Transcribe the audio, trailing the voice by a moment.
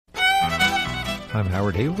I'm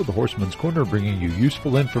Howard Hale with the Horseman's Corner, bringing you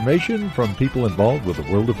useful information from people involved with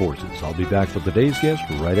the world of horses. I'll be back with today's guest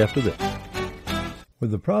right after this.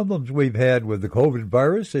 With the problems we've had with the COVID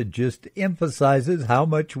virus, it just emphasizes how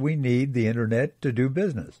much we need the Internet to do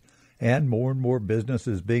business. And more business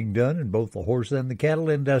is being done in both the horse and the cattle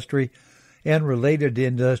industry and related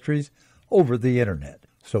industries over the Internet.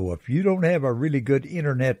 So if you don't have a really good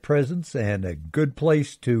Internet presence and a good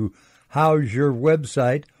place to house your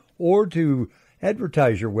website or to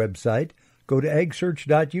advertise your website, go to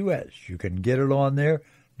agsearch.us. You can get it on there.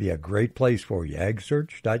 Be a great place for you,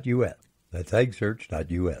 agsearch.us. That's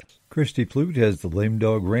agsearch.us. Kristi Plutt has the Lame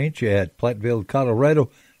Dog Ranch at Plattville, Colorado.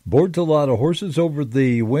 Boards a lot of horses over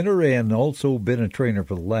the winter and also been a trainer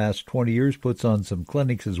for the last 20 years, puts on some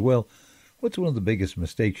clinics as well. What's one of the biggest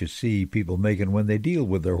mistakes you see people making when they deal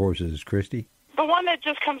with their horses, Kristi? The one that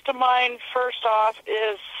just comes to mind first off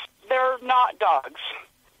is they're not dogs.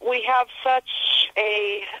 We have such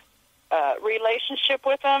a relationship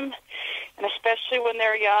with them, and especially when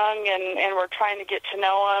they're young and we're trying to get to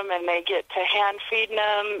know them, and they get to hand feeding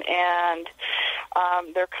them, and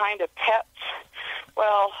they're kind of pets.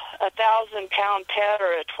 Well, a 1,000-pound pet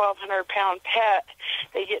or a 1,200-pound pet,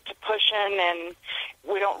 they get to pushing, and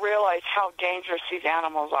we don't realize how dangerous these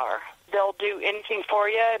animals are. They'll do anything for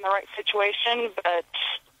you in the right situation, but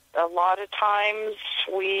a lot of times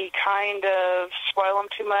we kind of spoil them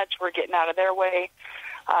too much. We're getting out of their way.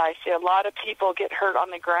 I see a lot of people get hurt on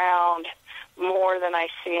the ground more than I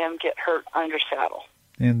see them get hurt under saddle.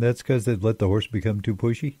 And that's because they've let the horse become too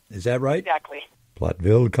pushy? Is that right? Exactly.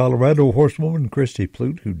 Plattville, Colorado horsewoman Kristi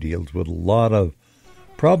Plutt, who deals with a lot of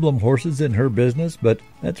problem horses in her business, but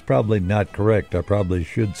that's probably not correct. I probably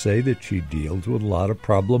should say that she deals with a lot of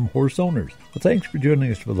problem horse owners. Well, thanks for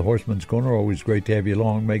joining us for the Horseman's Corner. Always great to have you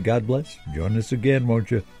along. May God bless. Join us again,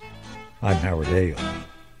 won't you? I'm Howard Hale.